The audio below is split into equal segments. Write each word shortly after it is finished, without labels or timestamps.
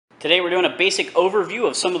Today we're doing a basic overview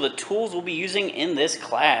of some of the tools we'll be using in this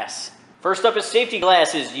class. First up is safety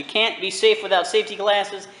glasses. You can't be safe without safety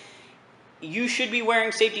glasses. You should be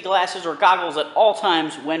wearing safety glasses or goggles at all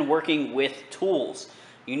times when working with tools.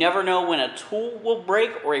 You never know when a tool will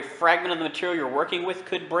break or a fragment of the material you're working with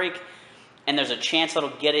could break, and there's a chance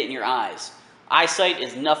that'll get it in your eyes. Eyesight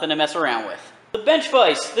is nothing to mess around with. The bench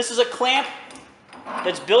vise. This is a clamp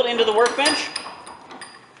that's built into the workbench.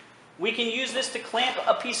 We can use this to clamp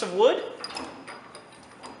a piece of wood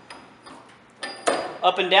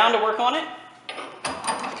up and down to work on it.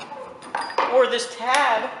 Or this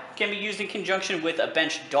tab can be used in conjunction with a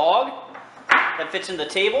bench dog that fits in the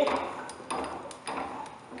table.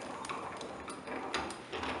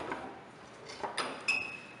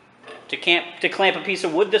 To clamp a piece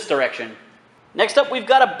of wood this direction. Next up, we've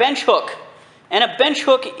got a bench hook. And a bench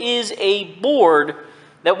hook is a board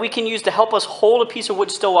that we can use to help us hold a piece of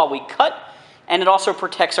wood still while we cut, and it also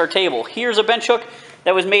protects our table. Here's a bench hook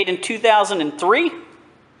that was made in 2003,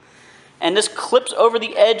 and this clips over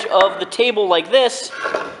the edge of the table like this.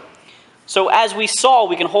 So as we saw,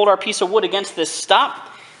 we can hold our piece of wood against this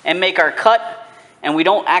stop and make our cut, and we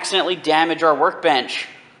don't accidentally damage our workbench.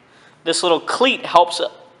 This little cleat helps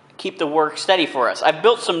keep the work steady for us. I've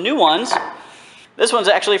built some new ones. This one's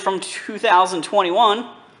actually from 2021.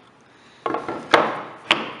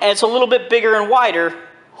 And it's a little bit bigger and wider,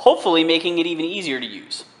 hopefully making it even easier to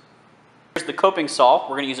use. Here's the coping saw.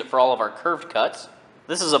 We're going to use it for all of our curved cuts.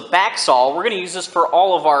 This is a back saw. We're going to use this for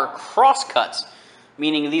all of our cross cuts,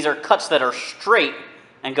 meaning these are cuts that are straight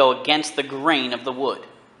and go against the grain of the wood.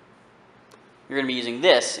 You're going to be using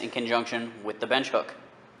this in conjunction with the bench hook.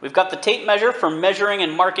 We've got the tape measure for measuring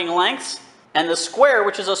and marking lengths, and the square,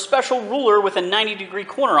 which is a special ruler with a 90-degree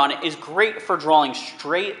corner on it, is great for drawing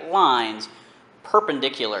straight lines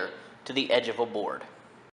perpendicular to the edge of a board.